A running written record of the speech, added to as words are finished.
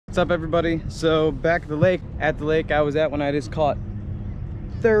What's up, everybody? So back at the lake I was at when I just caught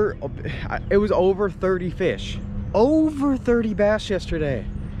it was over 30 fish, over 30 bass yesterday.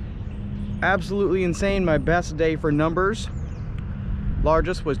 Absolutely insane. My best day for numbers.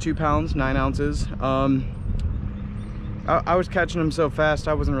 Largest was 2 pounds 9 ounces. I was catching them so fast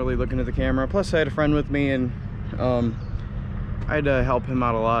I wasn't really looking at the camera. Plus I had a friend with me, and I had to help him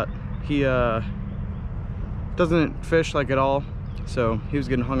out a lot. He doesn't fish like at all, so he was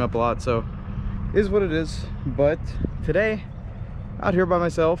getting hung up a lot. So it is what it is. But today, out here by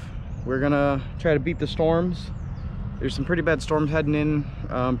myself, we're gonna try to beat the storms. There's some pretty bad storms heading in,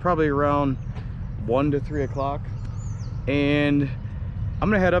 probably around 1 to 3 o'clock, and I'm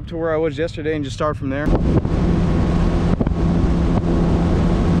gonna head up to where I was yesterday and just start from there.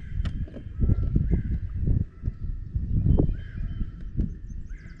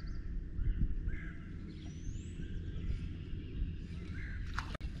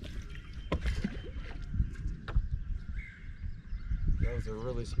 That was a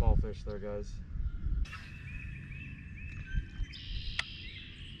really small fish there, guys.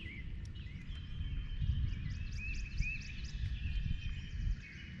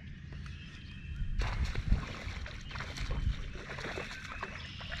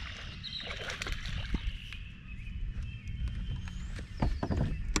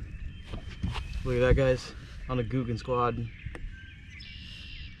 Look at that, guys, on a Googan squad.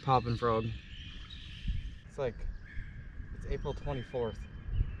 Popping frog. It's April 24th.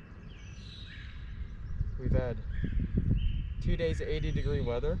 We've had 2 days of 80-degree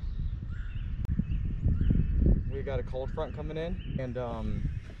weather. We got a cold front coming in, and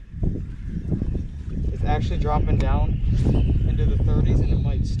it's actually dropping down into the 30s, and it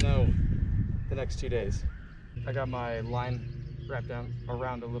might snow the next 2 days. I got my line wrapped down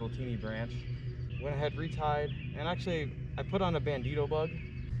around a little teeny branch. Went ahead, retied, and actually I put on a bandito bug,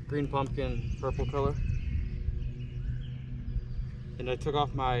 green pumpkin, purple color, and I took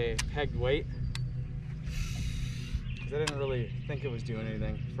off my pegged weight because I didn't really think it was doing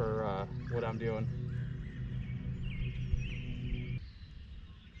anything for what I'm doing.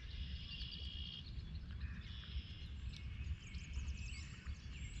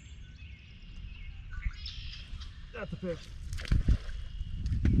 That's a fish.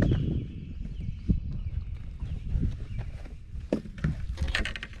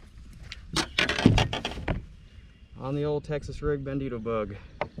 On the old Texas rig bandito bug.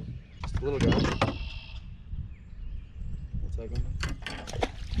 Just a little guy. I'll take him.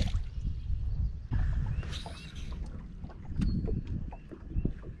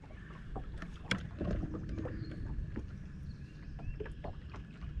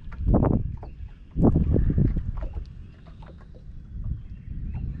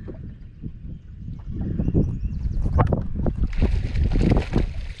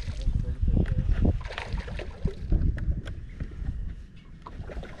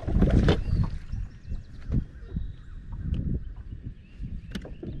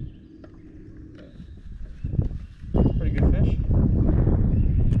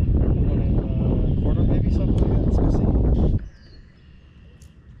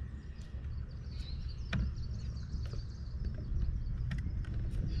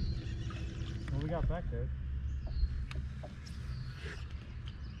 Got back there.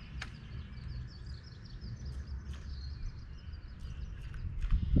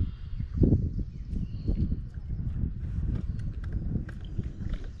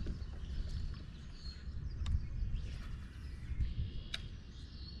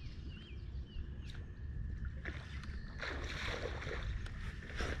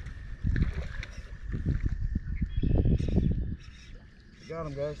 Got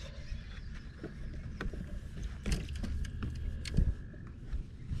him, guys.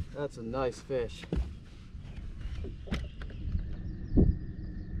 That's a nice fish.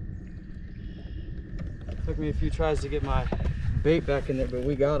 Took me a few tries to get my bait back in there, but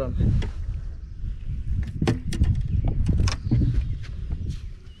we got him.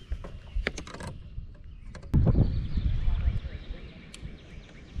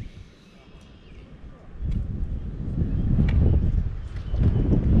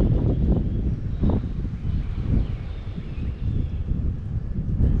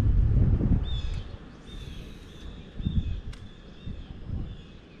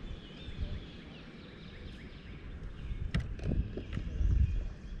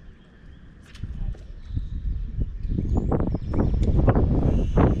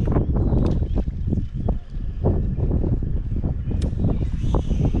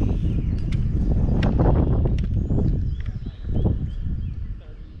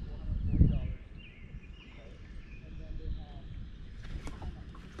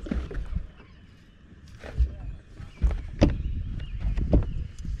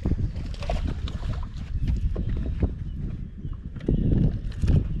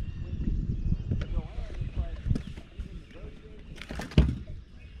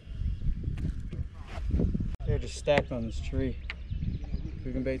 just stacked on this tree.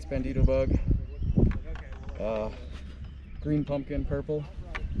 Googan baits, bandito bug, green pumpkin, purple.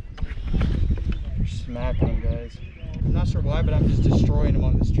 They're smacking them, guys. I'm not sure why, but I'm just destroying them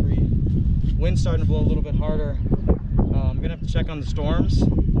on this tree. Wind's starting to blow a little bit harder. I'm gonna have to check on the storms.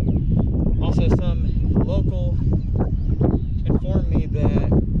 Also, some local informed me that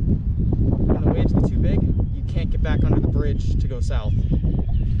when the waves get too big, you can't get back under the bridge to go south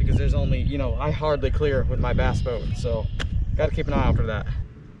because there's only, you know, I hardly clear with my bass boat, so gotta keep an eye out for that.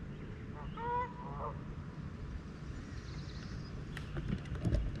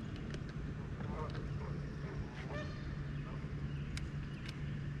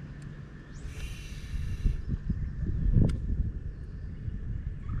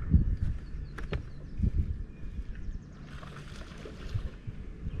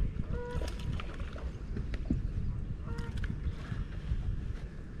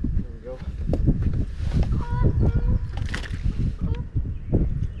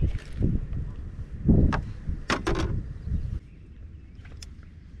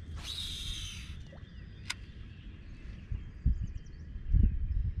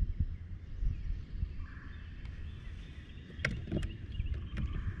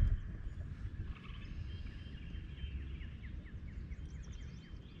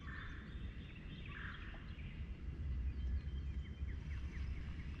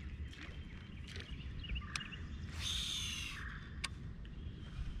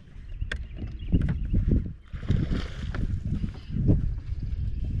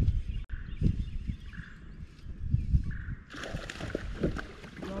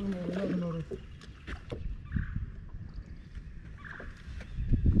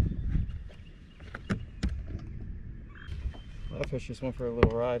 That fish just went for a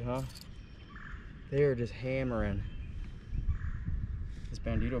little ride, huh? They are just hammering this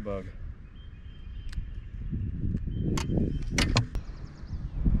bandito bug.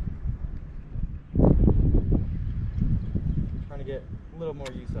 Trying to get a little more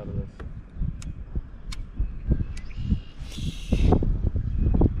use out of this.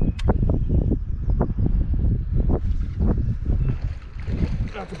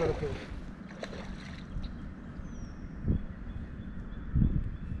 That's a better fish.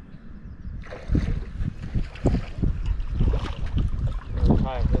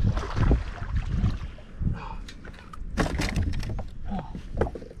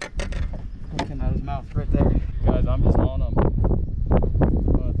 Looking at his mouth right there. Guys, I'm just on him. I'm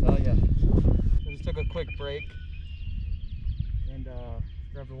gonna tell you. I just took a quick break and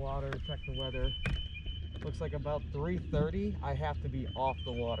grab the water, check the weather. Looks like about 3:30 I have to be off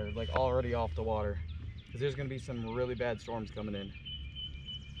the water, like already off the water, because there's gonna be some really bad storms coming in.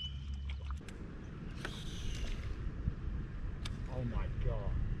 Oh my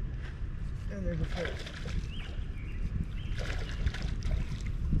god. And there's a fish.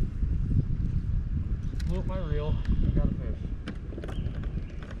 Blew up my reel. I got a fish.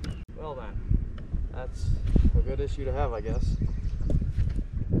 Well then, that's a good issue to have, I guess.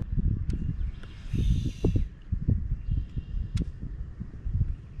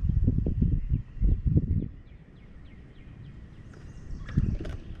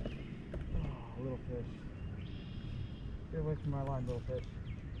 Oh, little fish. Get away from my line, little fish.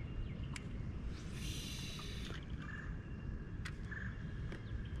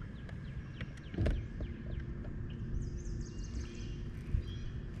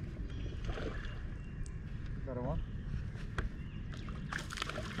 Better one.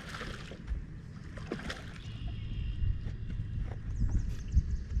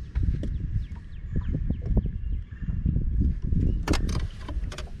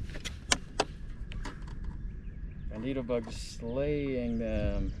 Bandito bug just slaying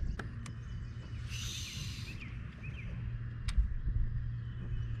them.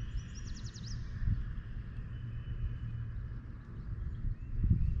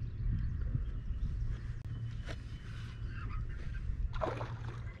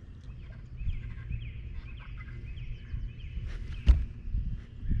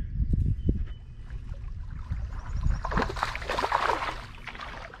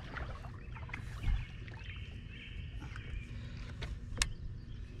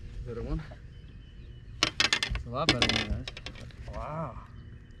 Better one. It's a lot better than that. Wow.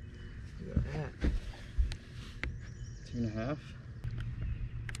 Look at that. 2.5.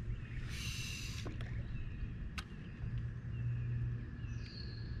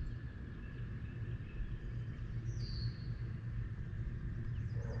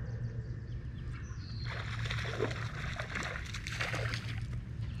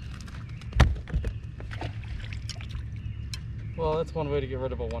 Well, that's one way to get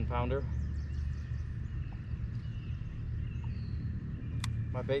rid of a 1-pounder.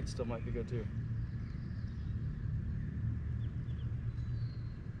 My bait still might be good too.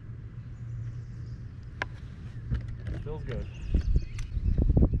 Feels good.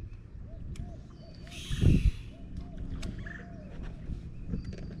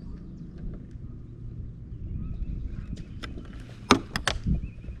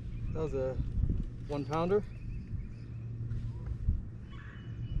 That was a 1 pounder.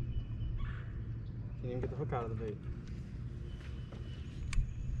 Can't even get the hook out of the bait.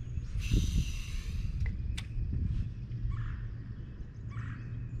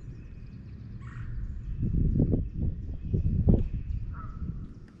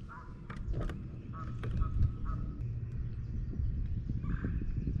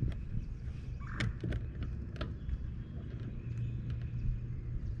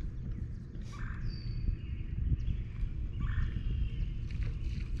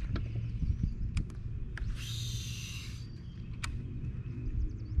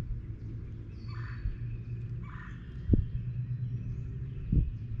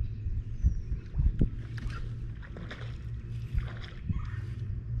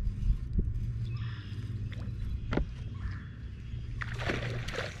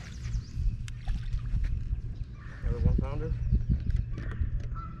 Another 1 pounder.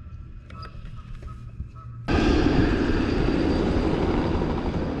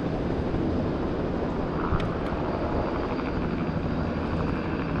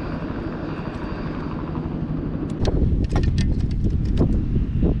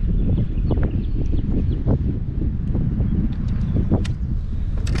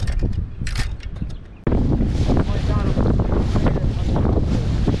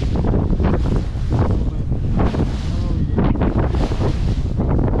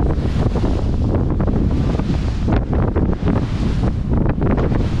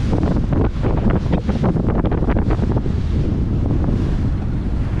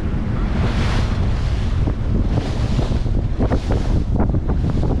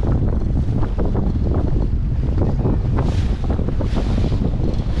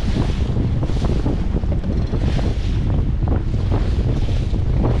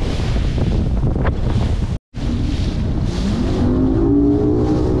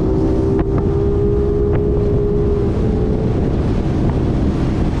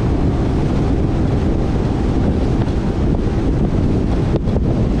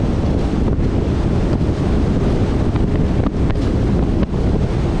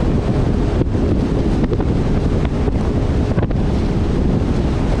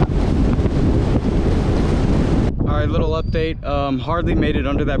 Little update, hardly made it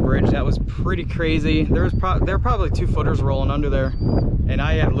under that bridge. That was pretty crazy. There were probably 2 footers rolling under there, and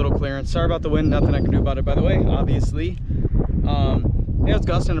I had little clearance. Sorry about the wind, nothing I can do about it, by the way, obviously. Yeah, it was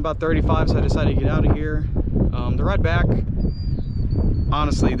gusting about 35, so I decided to get out of here. The ride back,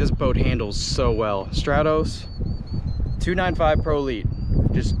 honestly, this boat handles so well. Stratos 295 Pro Elite,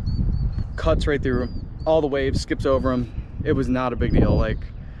 just cuts right through all the waves, skips over them. It was not a big deal. Like,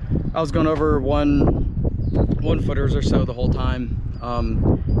 I was going over one footers or so the whole time.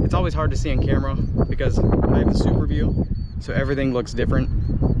 It's always hard to see on camera because I have the super view, so everything looks different.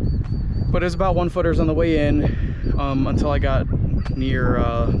 But it was about 1 footers on the way in until I got near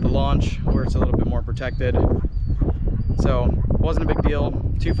the launch where it's a little bit more protected. So it wasn't a big deal.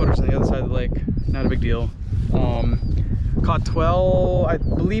 2 footers on the other side of the lake, not a big deal. Caught 12, I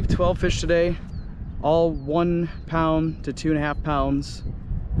believe 12 fish today, all 1 pound to 2.5 pounds.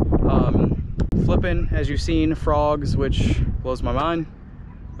 Flipping, as you've seen, frogs, which blows my mind.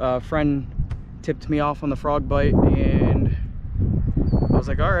 A friend tipped me off on the frog bite, and I was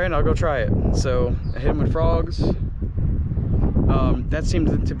like, all right, I'll go try it. So I hit him with frogs. That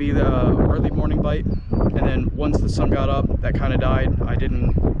seemed to be the early morning bite, and then once the sun got up, that kind of died. I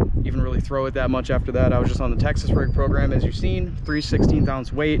didn't even really throw it that much after that. I was just on the Texas rig program, as you've seen. 3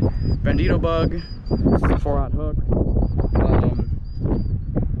 16th-ounce weight bandito bug, 4-aught hook.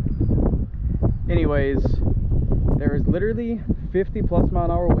 Anyways, there is literally 50+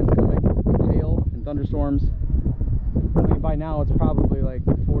 mile-an-hour winds coming with hail and thunderstorms. I mean, by now it's probably like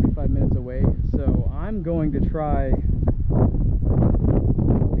 45 minutes away, so I'm going to try to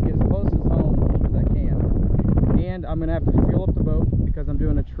get as close as home as I can. And I'm gonna have to fuel up the boat because I'm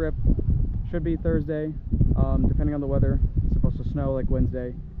doing a trip. Should be Thursday, depending on the weather. It's supposed to snow like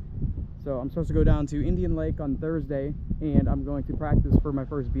Wednesday. So I'm supposed to go down to Indian Lake on Thursday, and I'm going to practice for my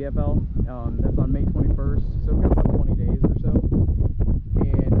first BFL. That's on May 21st, so we've got about 20 days or so.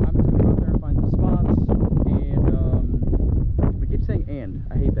 And I'm just going to go out there and find some spots, and I keep saying "and,"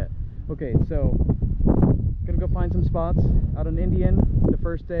 I hate that. Okay, so gonna go find some spots out on Indian. The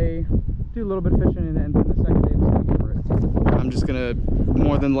first day, do a little bit of fishing, and then the second day I'm just gonna be for it. I'm just gonna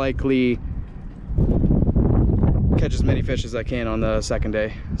more than likely catch as many fish as I can on the second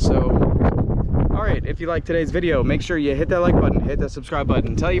day. So, all right, if you like today's video, make sure you hit that like button, hit that subscribe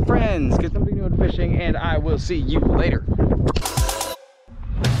button, tell your friends, get somebody new at fishing, and I will see you later.